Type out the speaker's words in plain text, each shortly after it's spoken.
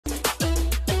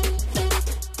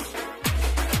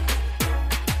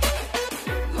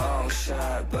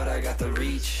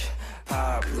reach.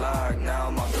 Pop, lock, now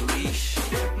I'm off the leash.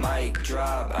 Mic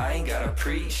drop, I ain't gotta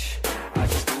preach. I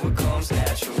just do what comes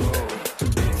natural.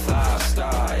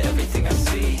 5-star, everything I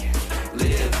see.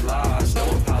 Live lost, no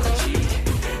apology.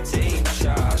 Take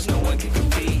charge, no one can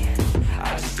compete.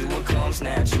 I just do what comes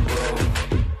natural.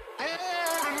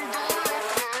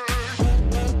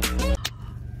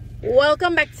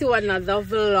 Welcome back to another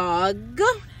vlog.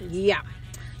 Yeah,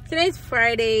 today's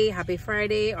Friday. Happy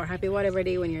Friday, or happy whatever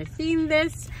day when you're seeing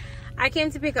this. I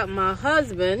came to pick up my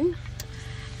husband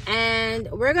and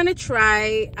we're gonna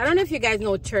try, I don't know if you guys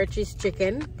know Church's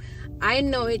chicken. I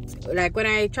know it, like when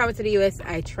I traveled to the US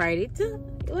I tried it.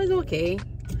 It was okay,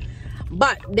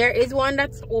 but there is one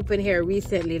that's open here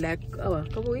recently, like a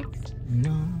couple weeks,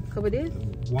 couple days,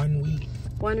 1 week.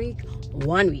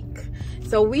 1 week.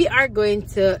 So we are going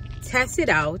to test it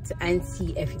out and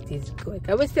see if it is good.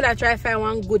 I will still try to find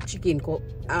one good chicken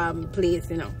place,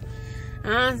 you know.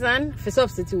 Understand? For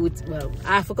substitute, well,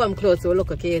 I have to come close to a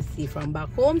local KFC from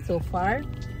back home. So far,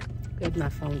 we have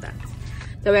not found that.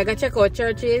 So we're gonna check out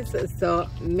Church's. So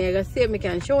I'm gonna see if I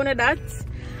can show you that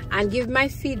and give my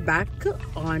feedback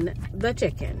on the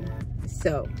chicken.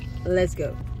 So let's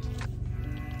go.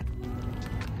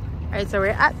 Alright, so we're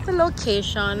at the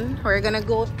location. We're gonna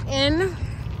go in.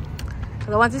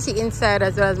 I want to see inside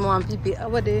as well as more people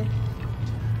over the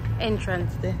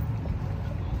entrance there.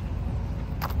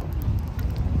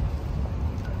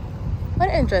 What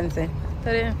entrance is?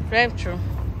 The drive-through.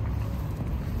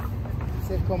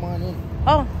 Say come on in.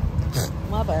 Oh,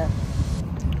 my bad.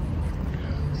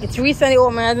 It's recently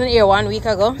opened. I was here 1 week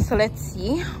ago, so let's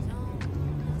see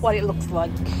what it looks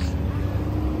like.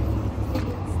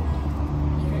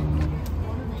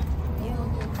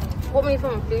 Put me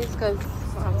from please, because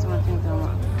I have too much things on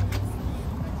my.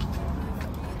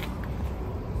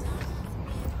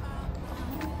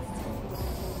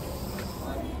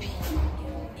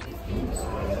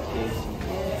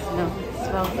 No, it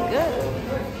smells good.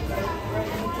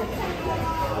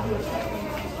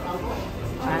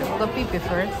 Alright, we'll go pee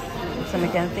first, so we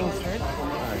can think straight.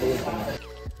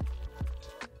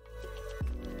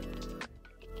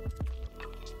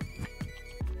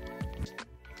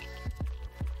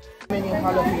 How many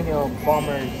jalapeno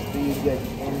bombers do you get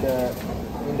in the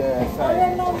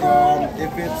side?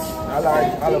 If it's A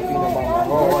large jalapeno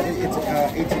bomber. it's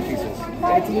 18 pieces.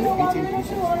 18? 18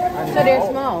 pieces. And So they're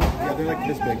small. Yeah, they're like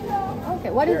this big. Okay,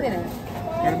 what is in it?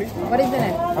 Pardon me? What is in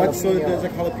it? So there's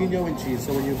like jalapeno and cheese.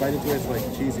 So when you bite into it, it's like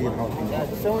cheesy and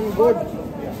jalapeno. Sounds good.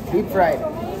 Deep fried.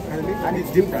 Pardon me? And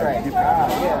It's deep fried. Deep fried.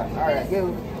 Ah, yeah. Alright.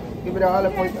 Give it a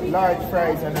large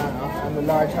fries and the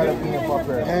large jalapeno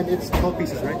popper. And it's 12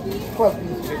 pieces, right? 12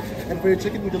 pieces. And for your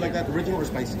chicken, would you like that original or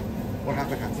spicy? Or half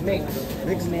and half? Mix.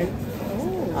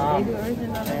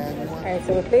 Alright,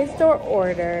 so we placed our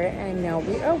order and now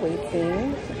we are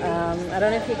waiting. I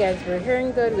don't know if you guys were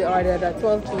hearing good. We ordered a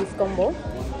 12-piece combo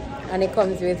and it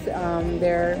comes with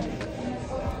their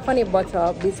honey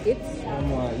butter biscuits. I'm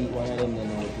gonna eat one of them then.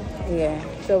 Yeah,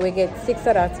 so we get 6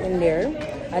 of that in there,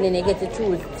 and then you get to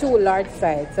choose 2 large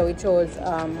sides. So we chose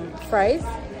fries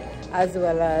as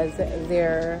well as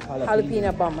their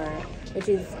jalapeno bomber, which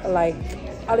is like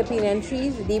jalapeno and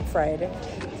cheese deep fried.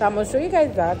 So I'm gonna show you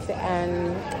guys that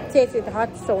and taste it hot,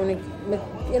 so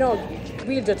you know,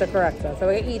 real just a character. So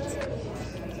we're gonna eat.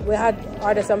 We had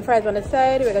ordered some fries on the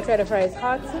side. We're gonna try the fries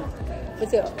hot. We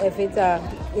see if it's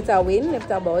a win, if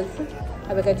it's a buzz.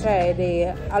 And we can try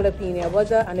the jalapeno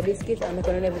butter and the biscuits, and we're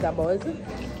gonna know if it's a buzz.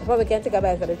 Before we can take a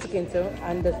bite for the chicken too,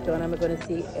 and the stone, and we're gonna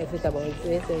see if it's a buzz. So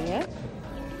yeah.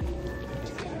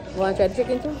 You wanna try the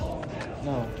chicken too?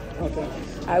 No. Okay.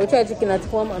 I will try chicken at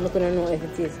home, and we're gonna know if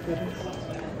it tastes good.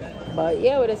 But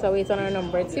yeah, we just wait on our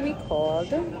number to be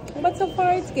called. But so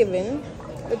far it's given.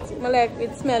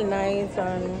 It smells nice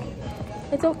and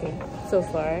it's okay so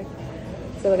far.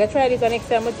 So we're gonna try this one next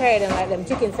time. We try them like them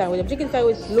chicken sandwich. Them chicken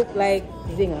sandwich look like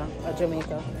Zinger or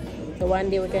Jamaica. So one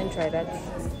day we can try that.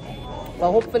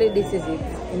 But hopefully this is it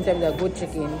in terms of good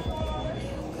chicken.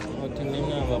 I think they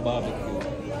have a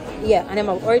barbecue. Yeah, and I'm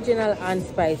original and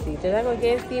spicy. Just like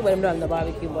KFC, but I'm not on the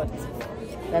barbecue, but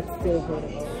that's still good.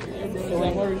 So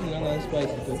I'm original and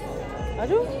spicy too. I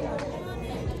do?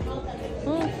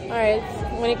 Alright,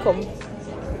 when it comes.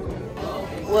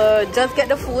 We'll just get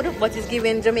the food, but it's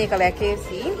given Jamaica like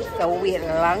KFC. So we wait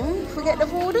long to get the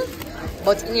food.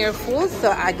 But in your food,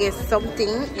 so I guess something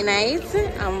in it.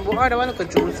 We order one local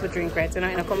juice for drink, right? So now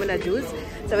in come in a juice.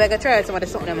 So we're gonna try some of the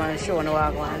something and show on the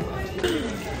one.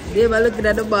 They were looking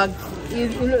at the bag. He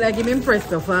look like him impressed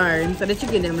so far. So the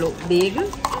chicken them look big.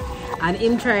 And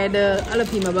him tried the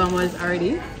jalapeno bombers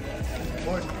already.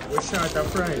 We're short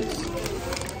of fries.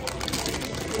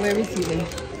 Where is he then?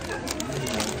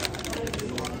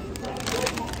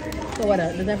 So what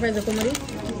else? Does that fries come with it?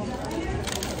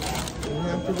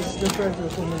 The fries will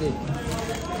come with it.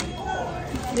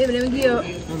 Baby, let me give you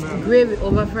gravy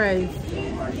over fries.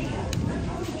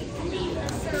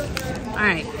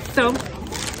 Alright, so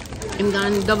I'm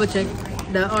gonna double check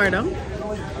the order.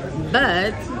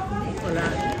 But hold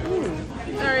on.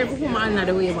 Sorry, put my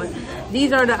another way, but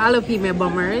these are the jalapeno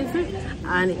bombers.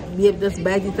 And babe just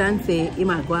bite it and say, you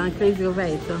might go and crazy over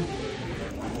it. So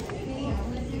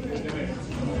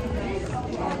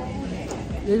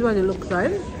this is what it looks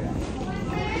like.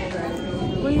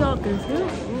 What y'all can see?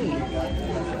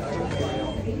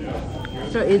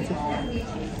 So it's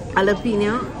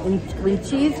jalapeno with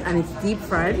cheese and it's deep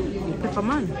fried with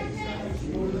peppermint.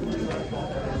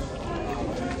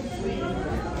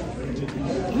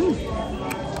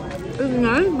 It's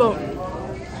nice, but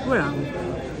well,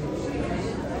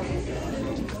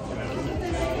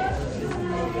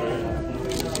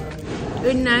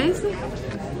 it's nice,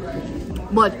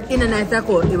 but in a nicer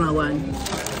coat in my one.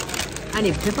 And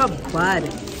the pepper bad,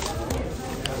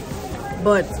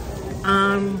 but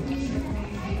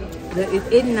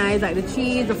it's nice, like the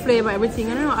cheese, the flavor, everything.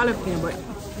 I don't know jalapeno, but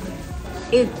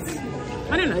it's,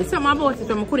 I don't know, it's something about it.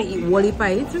 So I couldn't eat wally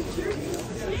pie.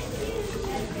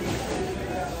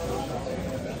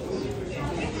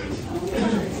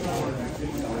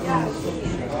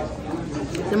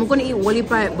 I'm gonna eat wally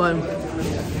pie, but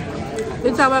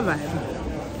it's our vibe.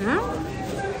 Yeah?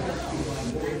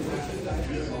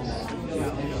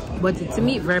 But to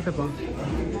me, very pepper.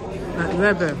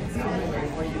 Very pepper.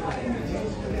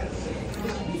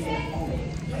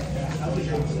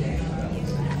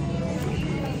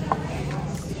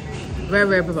 Very,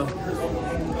 very pepper.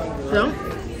 So,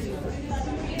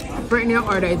 right now,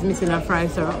 order is missing a fry,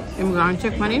 so I'm gonna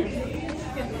check money.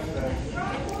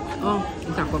 Oh,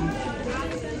 it's a come.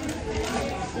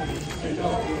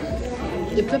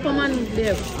 The peppermint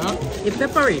there. Huh? The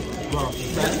peppery. Wow.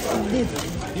 This.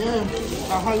 Yeah,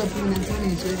 a jalapeno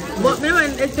honey. But me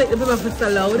when I check the pepper for so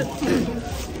loud.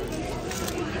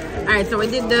 Alright, so I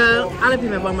did the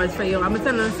jalapeno bombers for you. I'm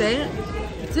telling you, say,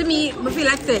 to me, I feel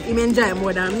like say you enjoy it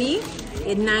more than me.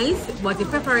 It's nice, but it's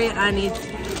peppery and it's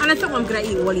someone could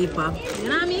eat wally pop. You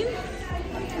know what I mean?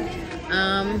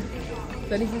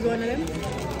 So this is one of them.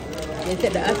 They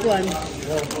said the last one.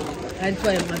 I'll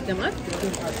try them up.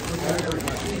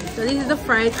 So this is the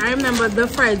fries. I remember the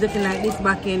fries looking like this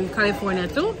back in California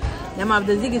too. They have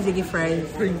the ziggy ziggy fries.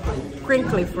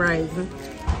 Crinkly fries.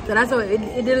 So that's how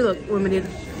it did look when we did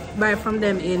buy from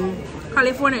them in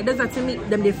California. It does that to me,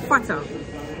 them they fatter.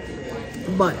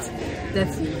 But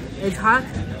let's see. It's hot.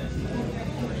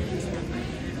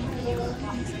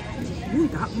 Ooh,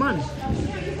 that man.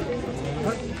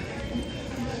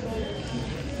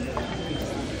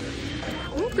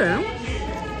 Okay.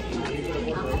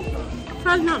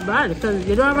 Fries not bad because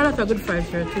you don't have a lot of good fries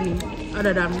here to me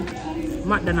other than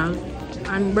McDonald's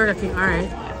and Burger King. Alright.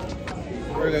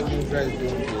 Burger King fries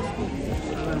don't taste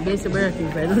good. Basic Burger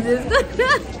King fries don't taste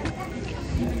good.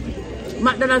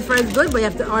 McDonald's fries good, but you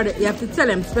have to order. You have to tell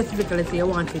them specifically if you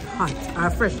want it hot or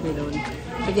freshly done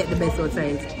to get the best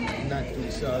outside. Not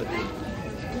too salty.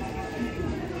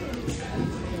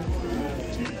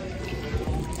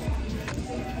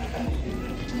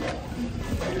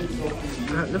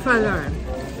 The fries are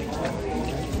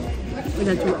with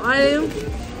a too oil.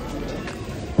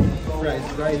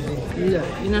 Rising. Yeah,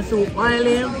 you know, so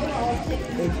oily.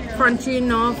 It's crunchy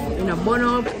enough. You know, bun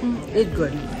up. It's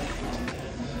good.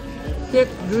 Thick,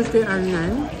 juicy, and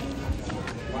nice.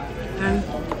 And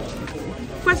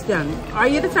question: are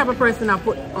you the type of person that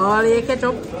put all your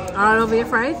ketchup all over your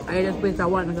fries, or you just put it at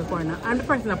one little corner? I'm the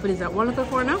person that put it at one little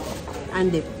corner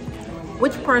and dip.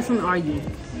 Which person are you?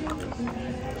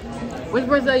 Which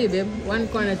person are you, babe? One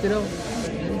corner to the...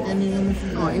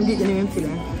 Oh, indeed, the name is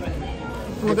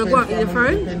we're going to go out eat the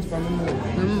fries.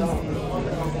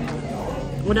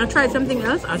 When I try something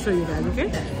else, I'll show you guys,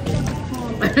 okay?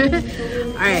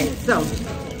 Alright, so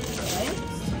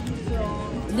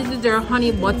this is their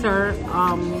honey butter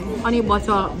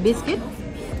biscuit.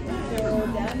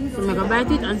 So I'm gonna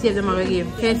bite it and see if they're gonna give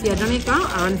KFC or Jamaica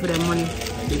or run for their money.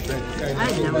 I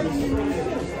love it.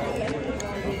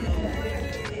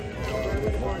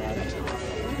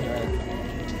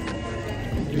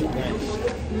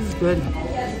 This is good.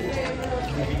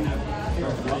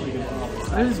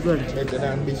 This is good. Better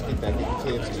than biscuit at the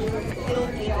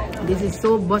KFC. This is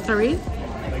so buttery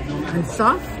and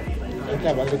soft. It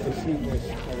have a little sweetness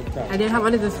at the top. I did have a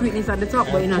little sweetness at the top,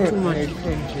 but not too much.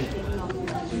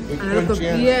 And a little,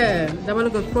 yeah, they have a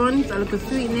little crunch, a little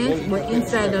sweetness, but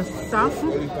inside the soft.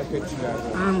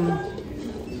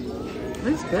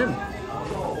 It's good.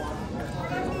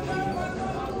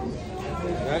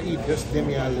 I eat just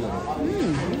demi alone.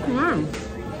 Wow.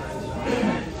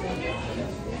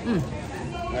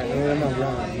 I know them are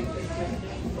wrong.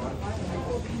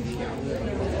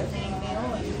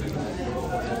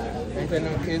 If I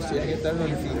don't kiss you, I get that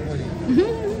run feet money.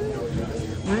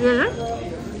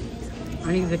 I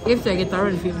think the kids I get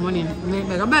around feet money.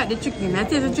 Maybe about the chicken. I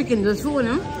taste the chicken just food,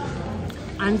 no?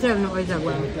 And tell me what it's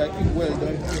about. I think well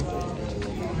done.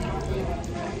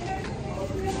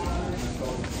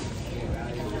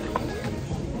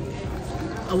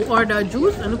 I will order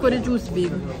juice and look at the juice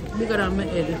big. Bigger than my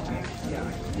head.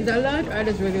 Is that large or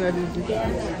just regular juice?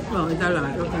 Oh, it's a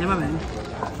large. Okay, never mind.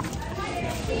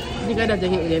 Bigger than the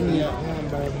head with me. Yeah, I want to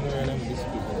buy more than biscuit.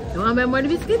 You want to buy more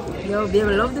biscuit? Yo,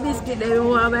 baby, love the biscuit. Then you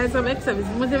want to buy some extra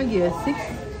biscuit. Must have give you 6?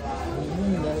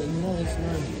 No, it's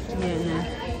not. Yeah.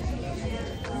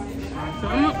 So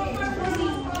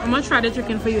I'm going to try the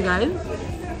chicken for you guys.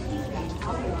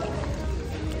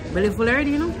 Belly full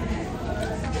already, you know?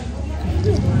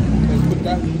 Put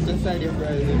that inside your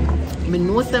fries. I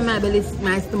know some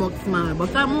my stomach small,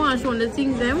 but I'm more showing the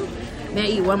things them. I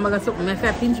eat one bag of something,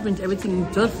 I pinch everything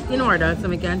just in order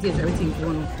so I can taste everything for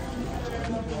one.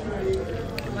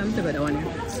 I'm talking about that one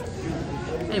here.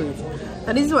 Anyways,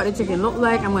 so this is what the chicken look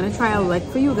like. I'm gonna try a leg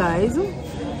for you guys. It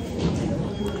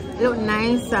look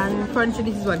nice and crunchy.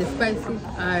 This is what the spicy.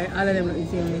 All of them look the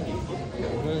same.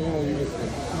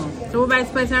 So we buy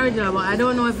spicy original, but I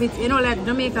don't know if it's, you know, like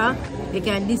Jamaica, they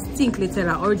can distinctly tell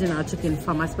an original chicken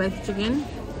from a spicy chicken.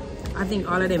 I think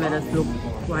all of them just look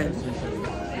wild.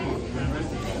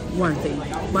 One thing,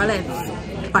 but let's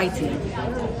bite it.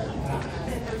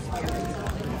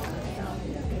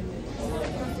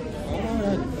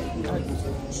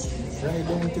 Fry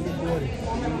down to the bone.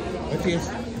 What is?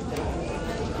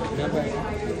 Not bad.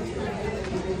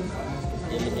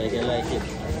 It looks like I like it.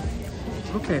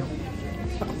 Okay.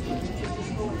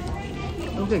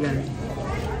 Okay, guys.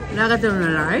 Now I got to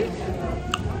lie.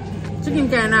 Chicken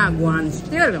can not go on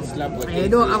still. I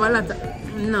don't have a lot of,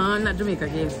 no, not Jamaica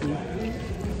KFC.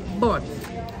 But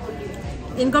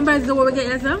in comparison to what we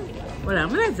get here, well, I'm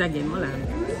going to try again. Hold on.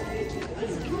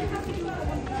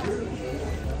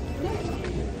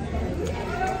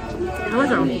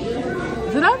 What's wrong?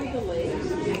 See that?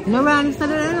 You know where I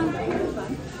started it?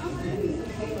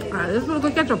 Alright, let's put a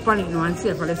ketchup on it now and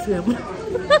see for the same.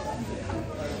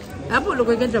 I put a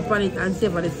ketchup on it and see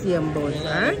for the same bowl,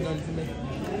 alright?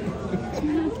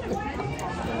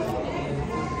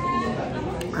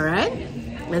 Alright,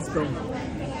 let's go.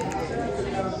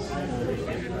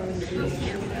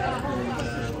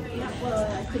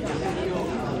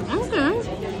 Okay.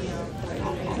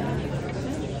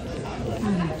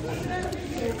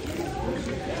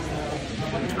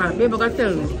 Alright, babe, I got to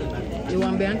tell you. You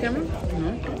want to be on camera? No?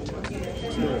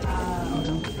 Sure.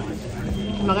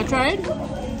 I'm going to try it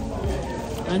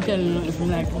and tell you if you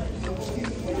like it.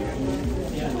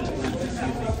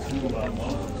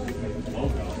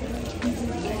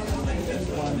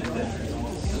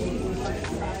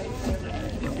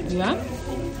 Yeah?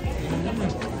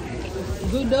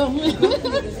 Good though.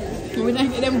 We don't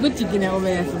get them good chicken over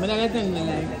here, so I'm going to tell you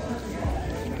like.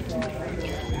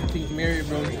 I think Mary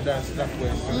Brown should have stuck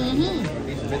with.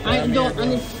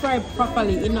 And it's fried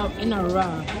properly in a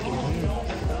raw.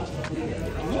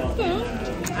 Okay.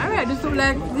 Alright, this is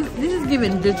like this is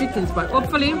giving the chicken spot.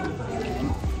 Hopefully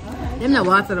them not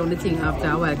water down the thing after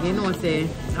a while. You know say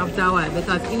after a while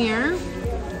because in here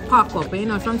pop up, you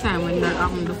know, sometimes when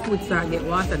the food start get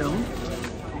watered down.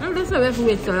 And that's why we have to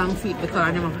wait so long for it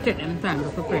because they have to take them time to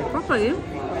prepare it properly.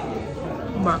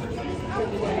 But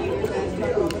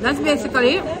that's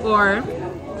basically our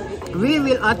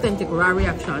real authentic raw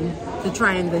reaction to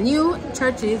trying the new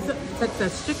Church's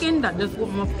Texas chicken that just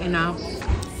opened up in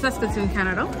Saskatoon,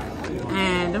 Canada,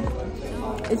 and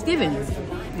it's given.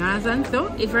 You understand? So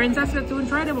if you're in Saskatoon,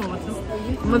 try them out.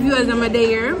 My viewers are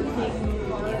there.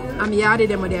 I'm yarding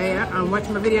them there and watch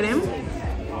my video them.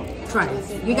 Try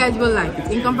it. You guys will like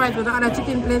it. In comparison to the other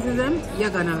chicken places, you're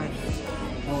gonna like it.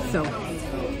 So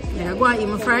yeah, go and eat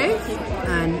my fries,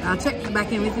 and I'll check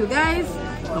back in with you guys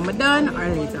when we're done or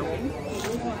later.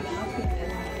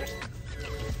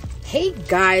 Hey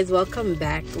guys, welcome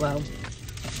back. Well,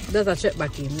 there's a check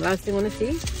back in. Last thing I want to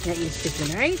see, I eat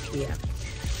chicken, right? Yeah.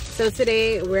 So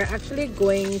today we're actually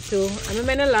going to, I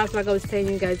remember in the last vlog I was telling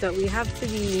you guys that we have to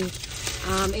be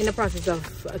in the process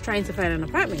of trying to find an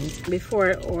apartment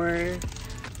before or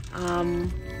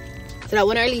so that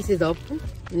when our lease is up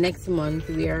next month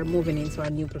we are moving into a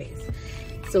new place.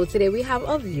 So today we have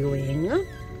a viewing.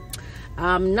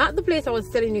 Not the place I was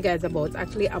telling you guys about,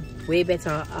 actually a way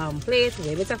better place,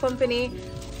 way better company,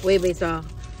 way better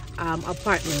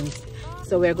apartment.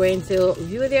 So we're going to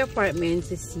view the apartment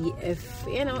to see if,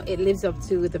 you know, it lives up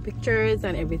to the pictures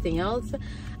and everything else.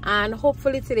 And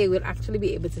hopefully today we'll actually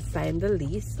be able to sign the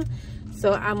lease.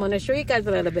 So I'm going to show you guys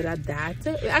a little bit of that.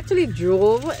 We actually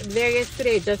drove there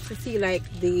yesterday just to see like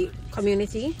the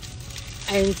community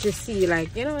and to see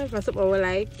like, you know, if that's what we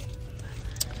like.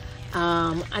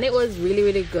 And it was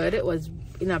really good. It was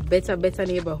in a better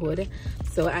neighborhood,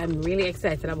 so I'm really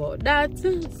excited about that.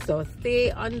 So stay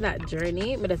on that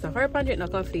journey. But there's a hard punch in a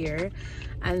coffee here,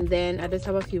 and then I just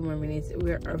have a few more minutes.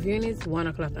 Our viewing is 1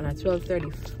 o'clock and at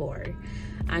 12:34,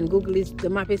 and the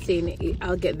map is saying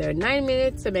I'll get there 9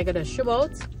 minutes, so I'm gonna shove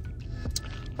out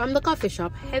from the coffee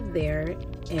shop, head there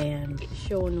and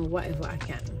show whatever I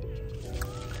can.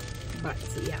 But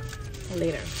yeah,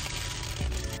 later.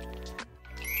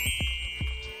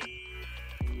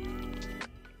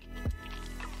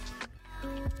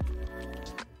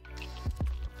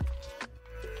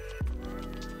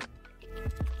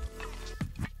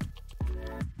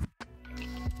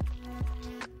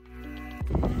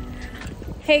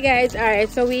 Hey guys, all right,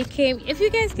 so we came, if you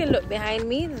guys can look behind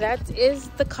me, that is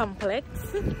the complex.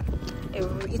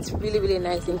 It's really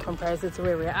nice in comparison to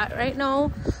where we're at right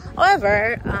now.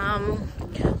 However,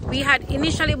 we had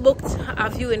initially booked a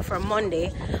viewing for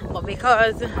Monday, but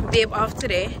because Babe off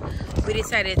today, we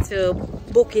decided to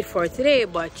book it for today.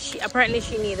 But apparently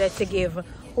she needed to give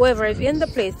whoever is in the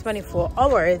place 24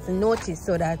 hours notice,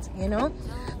 so that, you know,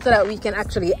 so that we can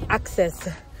actually access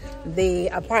the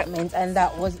apartment, and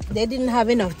that was, they didn't have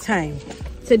enough time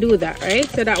to do that, right?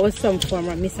 So that was some form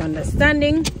of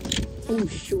misunderstanding. Oh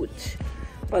shoot,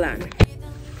 hold on.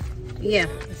 Yeah,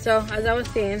 so as I was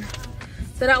saying,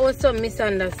 so that was some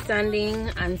misunderstanding,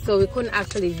 and so we couldn't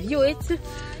actually view it.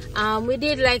 We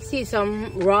did like see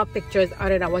some raw pictures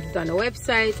other than what is on the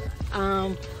website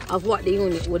of what the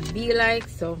unit would be like.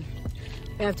 So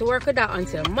we have to work with that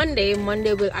until Monday.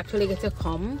 Monday we'll actually get to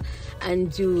come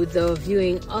and do the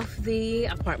viewing of the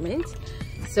apartment.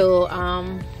 So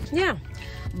yeah,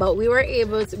 but we were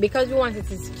able to, because we wanted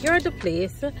to secure the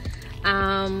place,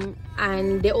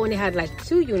 and they only had like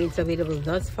 2 units available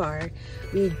thus far.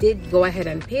 We did go ahead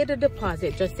and pay the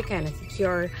deposit just to kind of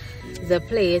secure the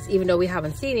place, even though we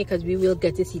haven't seen it, because we will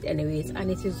get to see it anyways,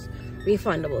 and it is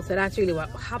refundable. So that's really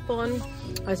what happened.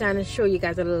 I was trying to show you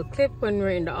guys a little clip when we're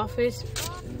in the office.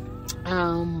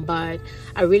 But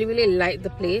I really like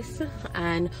the place,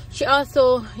 and she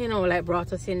also, you know, like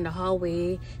brought us in the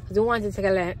hallway, because we wanted to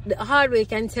like, the hallway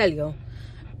can tell you,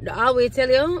 the hallway tell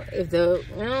you if the,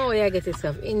 you know, where you get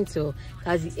yourself into,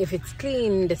 because if it's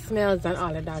clean, the smells and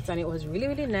all of that. And it was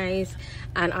really nice.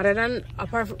 And other than,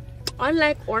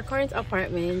 unlike our current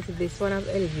apartment, this one have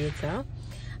elevator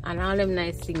and all them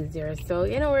nice things there. So,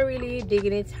 you know, we're really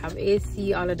digging it. Have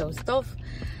AC, all of those stuff.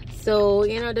 So,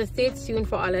 you know, just stay tuned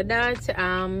for all of that.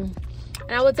 And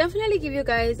I will definitely give you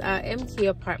guys a MK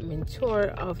apartment tour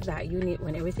of that unit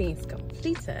when everything is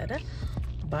completed.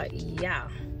 But yeah,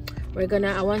 I'm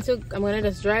gonna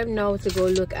just drive now to go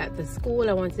look at the school.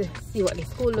 I want to see what the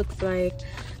school looks like,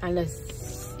 and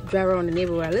let's drive around the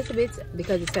neighborhood a little bit,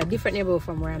 because it's a different neighborhood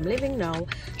from where I'm living now,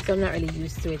 so I'm not really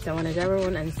used to it. So I want to drive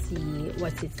around and see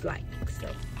what it's like. So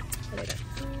later.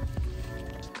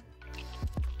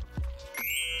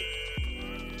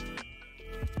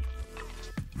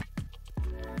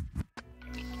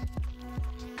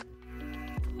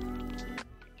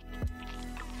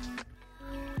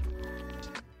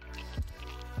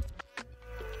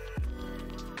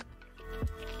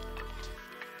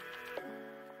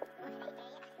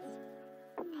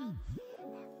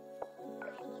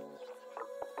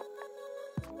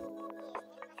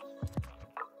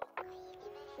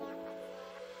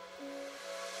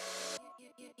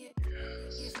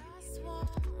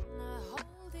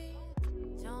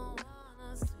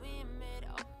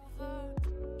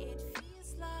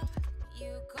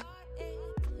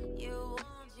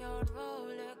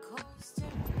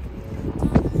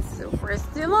 We're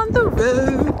still on the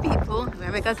road, people. We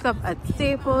make a stop at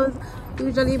Staples.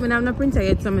 Usually when I'm not printer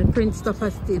yet, so I'm gonna print stuff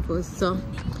at Staples. So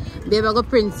babe, I go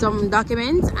print some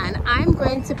documents, and I'm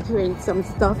going to print some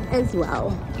stuff as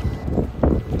well.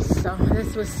 So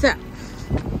that's what's up.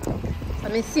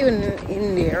 Let me see you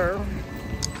in there.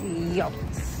 Yup.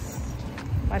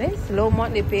 What is low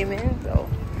monthly payment? Oh.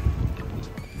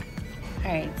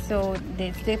 Alright, so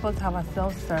the Staples have a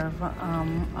self-serve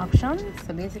option.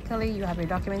 So basically you have your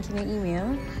document in your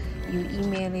email, you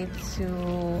email it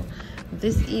to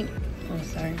this you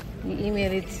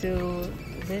email it to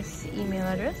this email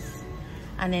address,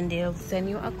 and then they'll send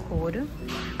you a code,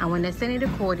 and when they send you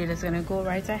the code, you're just gonna go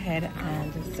right ahead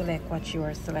and select what you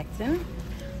are selecting.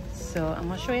 So I'm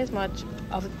gonna show you as much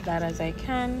of that as I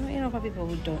can, you know, for people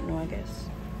who don't know, I guess.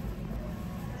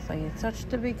 So you touch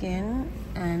the begin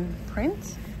and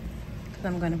print, because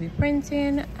I'm going to be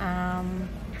printing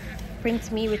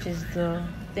Print Me, which is the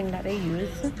thing that they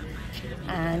use.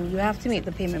 And you have to make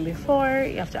the payment before.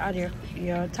 You have to add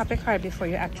your tap your card before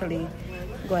you actually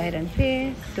go ahead and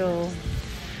pay. So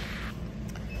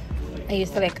I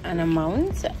used to select an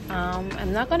amount.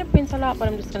 I'm not going to print a lot, but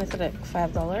I'm just going to select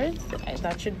 $5.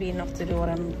 That should be enough to do what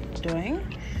I'm doing.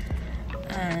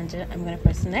 And I'm going to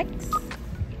press next.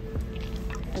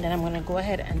 And then I'm going to go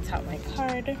ahead and tap my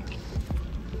card.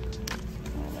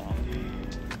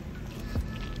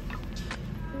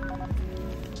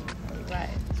 Alright.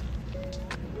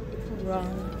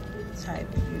 Wrong type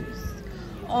used.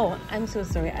 Oh, I'm so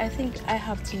sorry. I think I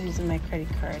have to use my credit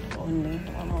card only.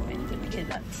 One moment. Let me get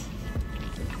that.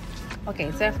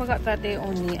 Okay, so I forgot that they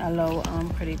only allow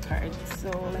credit cards. So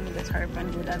let me just hurry up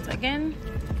and do that again.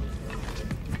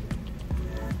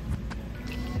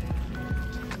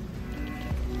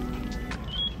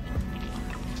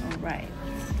 Right,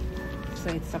 so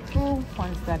it's approved.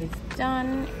 Once that is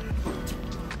done,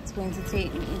 it's going to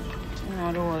take me, you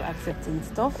know, the whole accepting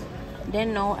stuff.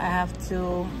 Then now I have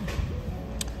to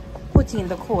put in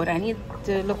the code. I need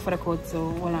to look for the code,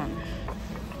 so hold on.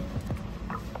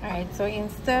 Alright, so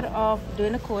instead of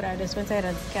doing the code, I just went ahead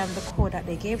and scanned the code that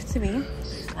they gave to me,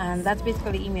 and that's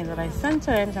basically the email that I sent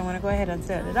to them. So I'm going to go ahead and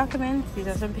select the documents. These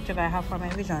are some pictures that I have for my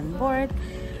vision board.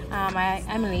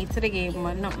 I'm late to the game,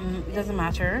 but no, it doesn't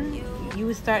matter.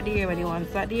 You start the year when you want to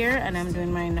start the year, and I'm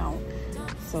doing mine now.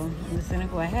 So I'm just gonna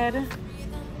go ahead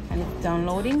and it's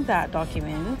downloading that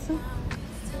document.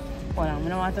 Hold on, I'm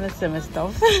gonna want to send my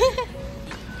stuff.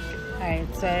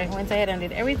 Alright, so I went ahead and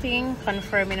did everything,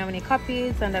 confirming how many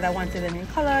copies and that I wanted them in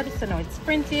colored. So now it's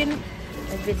printing.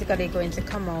 It's basically going to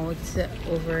come out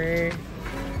over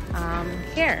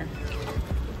here.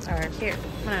 Or here,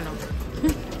 I don't know.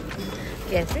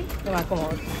 Yes, see? They might come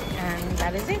out. And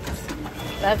that is it.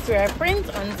 That's where I print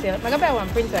until I got one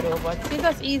printer though, but it's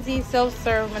just easy,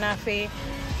 self-serve, manafe,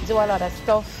 do a lot of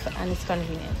stuff, and it's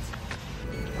convenient.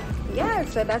 Yeah,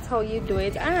 so that's how you do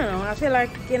it. I don't know, I feel like,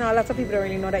 you know, lots of people don't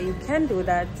really know that you can do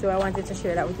that, so I wanted to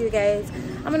share that with you guys.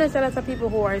 I'm gonna say lots of people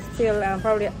who are still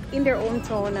probably in their own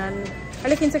town and are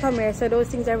looking to come here, so those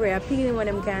things are very appealing when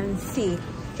them can see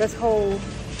just how,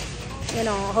 you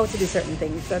know, how to do certain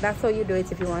things. So that's how you do it.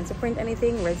 If you want to print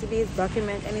anything, recipes,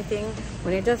 document anything,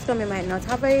 when you just come, you might not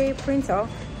have a printer,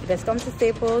 you just come to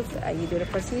Staples, you do the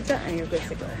procedure, and you're good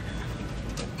to go.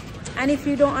 And if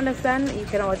you don't understand, you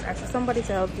can always ask somebody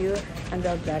to help you, and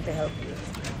they'll be glad to help you.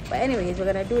 But anyways, we're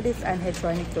gonna do this and head to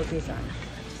our next location.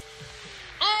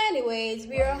 Anyways,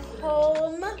 we are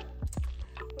home.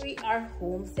 We are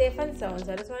home safe and sound.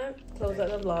 So I just want to close out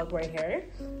the vlog right here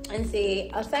and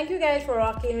say thank you guys for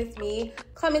rocking with me,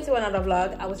 coming to another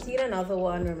vlog. I will see you in another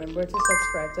one. Remember to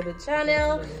subscribe to the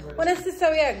channel. When it's the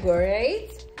story I go,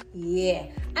 right? Yeah.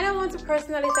 And I want to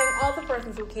personally thank all the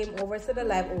persons who came over to the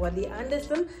live over the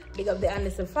Anderson. Big up the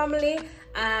Anderson family.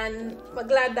 And I'm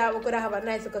glad that we could have a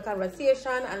nice little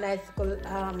conversation, a nice little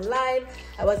live.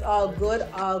 It was all good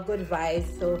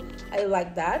vibes. So I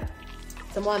like that.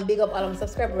 So I want to big up all my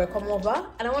subscribers who come over,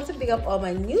 and I want to big up all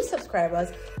my new subscribers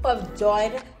who have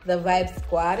joined the Vibe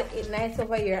Squad. It's nice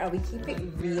over here, and we keep it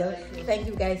real. Thank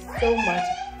you guys so much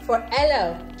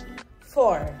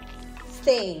for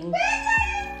staying.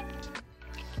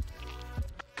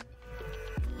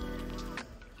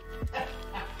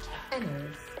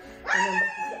 Anyways, remember,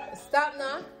 stop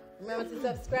now. Remember to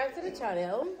subscribe to the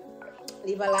channel.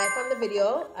 Leave a like on the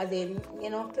video, as in, you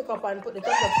know, click up and put the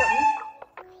thumbs up something.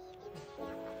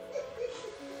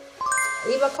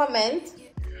 Leave a comment,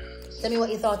 tell me what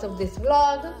you thought of this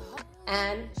vlog,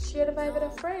 and share the vibe with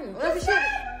a friend.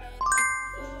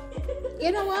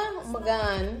 You know what?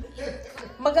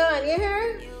 Magan, you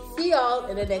hear? See y'all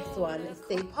in the next one.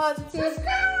 Stay positive.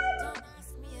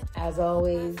 As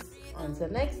always, until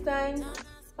next time,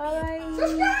 bye.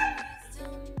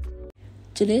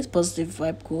 Today's positive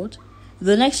vibe quote: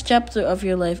 the next chapter of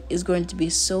your life is going to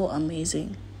be so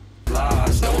amazing.